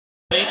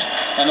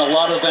and a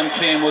lot of them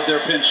came with their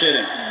pinch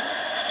hitting.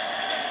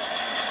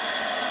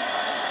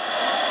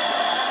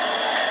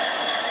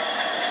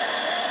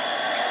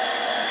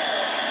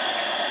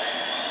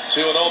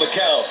 Two and 0 the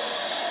count.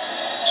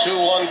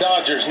 2-1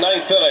 Dodgers,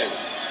 ninth inning.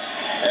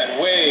 And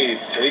Wade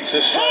takes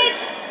a strike.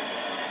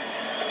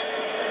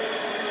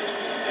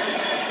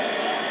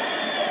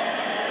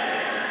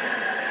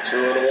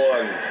 Two and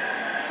 1.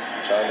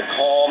 Trying to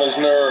calm his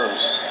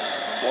nerves.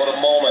 What a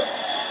moment.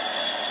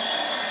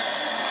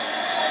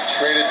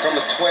 Traded from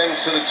the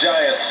Twins to the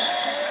Giants.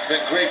 It's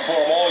been great for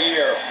him all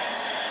year.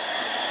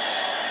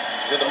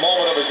 He's in the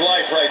moment of his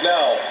life right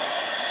now.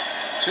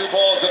 2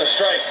 balls and a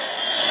strike.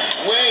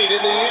 Wade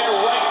in the air,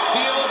 right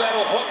field,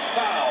 that'll hook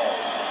foul.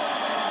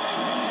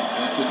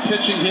 They've been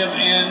pitching him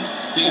in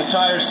the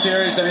entire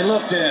series, and he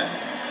looked in.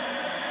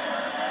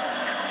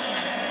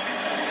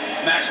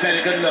 Max made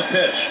a good enough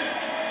pitch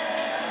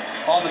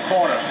on the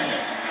corner.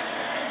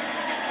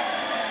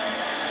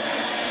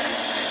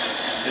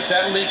 If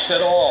that leaks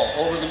at all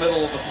over the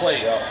middle of the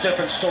plate,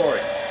 different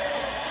story.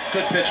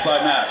 Good pitch by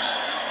Max.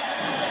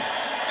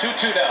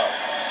 2-2 now.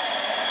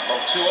 From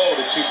 2-0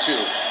 to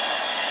 2-2.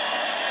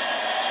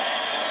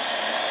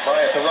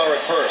 Bryant, the runner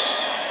at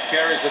first,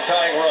 carries the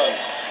tying run.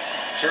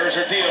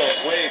 Scherzer deals.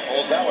 Wade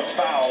pulls that one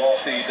foul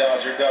off the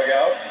Dodger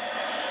dugout.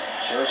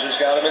 Scherzer's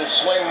got him in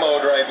swing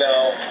mode right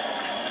now.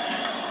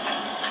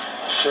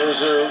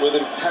 Scherzer with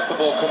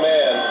impeccable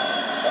command.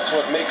 That's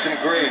what makes him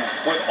great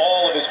with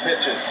all of his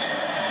pitches.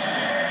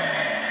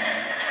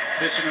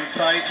 Pitching him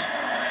tight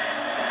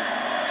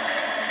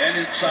and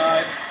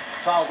inside.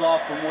 Fouled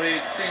off from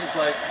Wade. Seems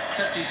like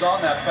since he's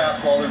on that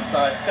fastball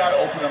inside, it's got to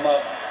open him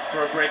up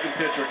for a breaking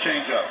pitch or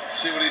changeup.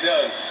 See what he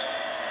does.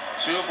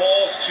 2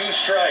 balls, 2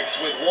 strikes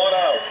with 1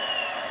 out.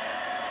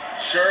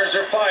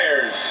 Scherzer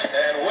fires,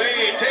 and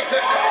Wade takes a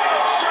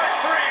call.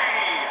 Strike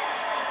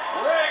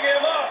 3. Rang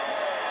him up.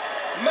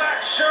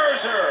 Max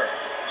Scherzer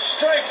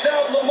strikes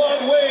out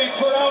Lamont Wade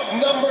for out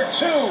number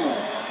 2.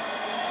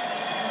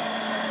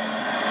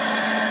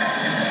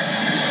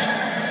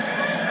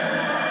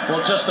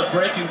 Well, just a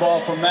breaking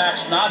ball from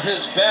Max, not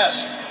his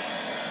best.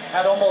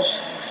 Had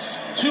almost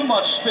too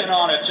much spin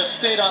on it. Just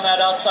stayed on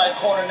that outside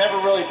corner, never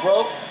really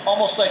broke.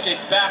 Almost like a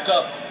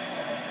backup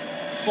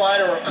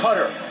slider or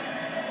cutter.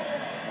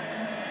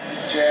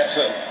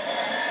 Jansen.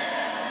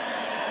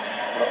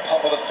 With a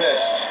pump of the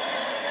fist.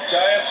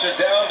 Giants are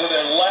down to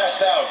their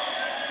last out.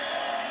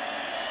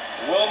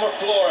 Wilmer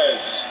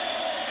Flores.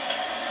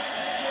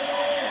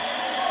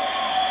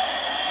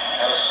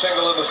 And a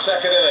single in the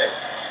second inning.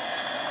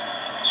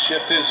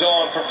 Shift is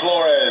on for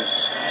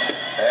Flores.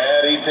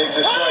 And he takes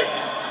a strike.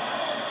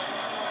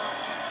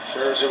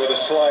 Scherzer with a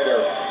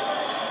slider.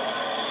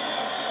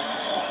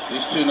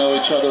 These two know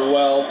each other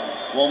well.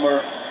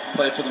 Wilmer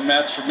played for the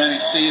Mets for many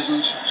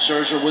seasons.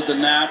 Scherzer with the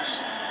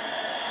Nats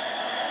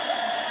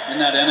in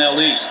that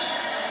NL East.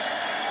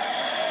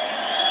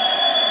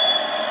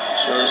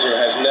 Scherzer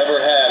has never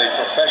had a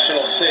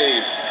professional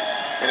save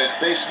in his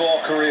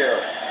baseball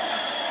career.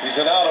 He's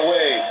an out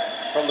away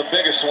from the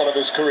biggest one of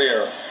his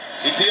career.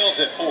 He deals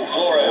it. Ooh,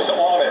 Flores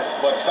on it,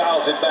 but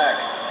fouls it back.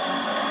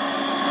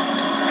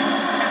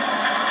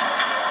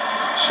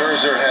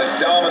 Scherzer has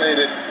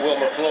dominated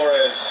Wilmer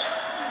Flores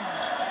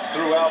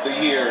throughout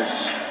the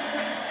years.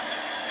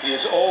 He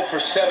is 0 for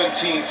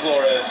 17,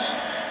 Flores,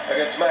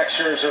 against Max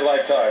Scherzer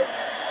lifetime.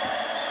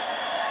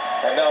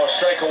 And now a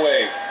strike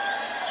away.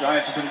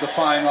 Giants have been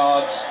defying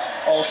odds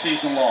all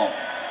season long.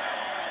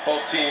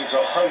 Both teams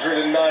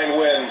 109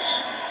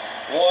 wins.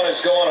 One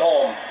is going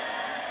home.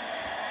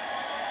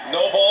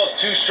 No balls,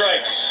 2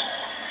 strikes.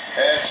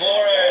 And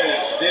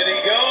Flores, did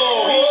he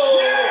go? He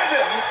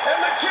did!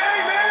 And the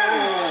game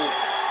ends!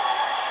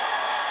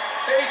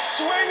 A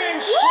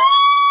swinging strike.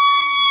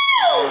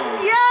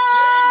 Yeah!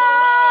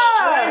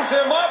 Brings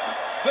him up.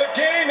 The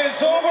game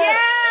is over.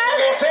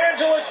 Yes! The Los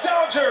Angeles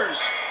Dodgers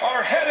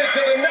are headed to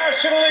the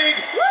National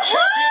League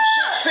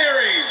Championship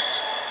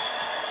Series.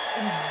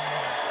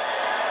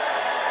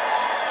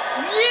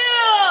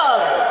 Yeah!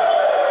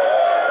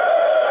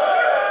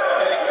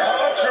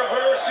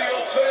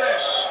 Controversial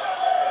finish.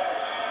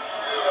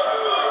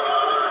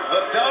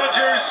 The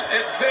Dodgers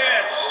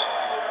advance.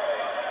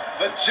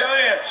 The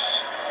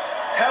Giants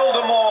held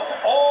them off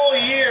all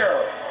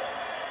year.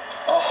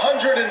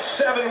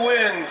 107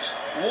 wins,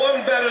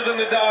 1 better than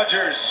the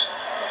Dodgers.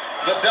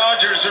 The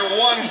Dodgers are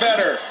 1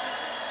 better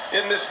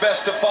in this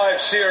best-of-5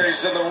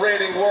 series, and the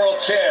reigning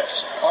world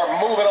champs are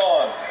moving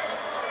on.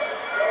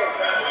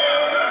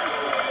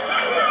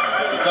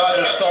 The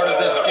Dodgers started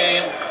this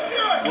game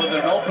with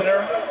an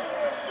opener.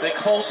 They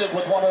close it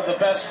with one of the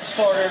best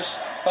starters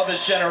of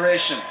his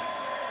generation.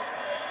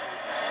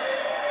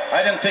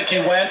 I didn't think he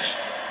went.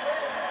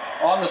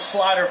 On the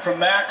slider from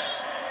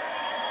Max,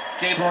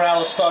 Gabe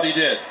Morales thought he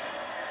did.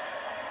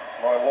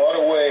 Well, what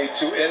a way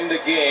to end the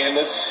game.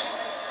 This.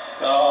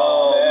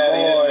 Oh,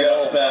 boy,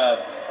 that's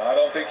bad. I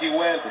don't think he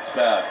went. It's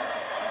bad.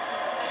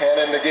 Can't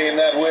end the game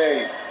that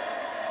way.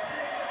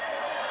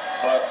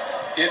 But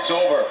it's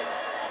over.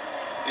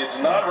 It's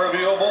not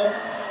reviewable.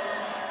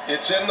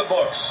 It's in the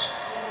books.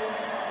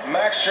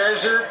 Max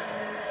Scherzer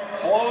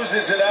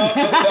closes it out for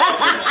the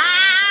Dodgers.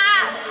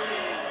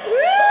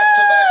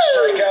 Back-to-back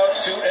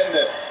strikeouts to end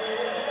it.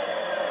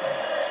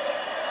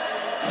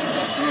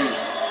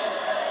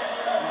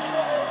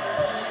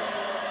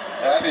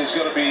 That is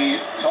going to be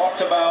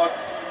talked about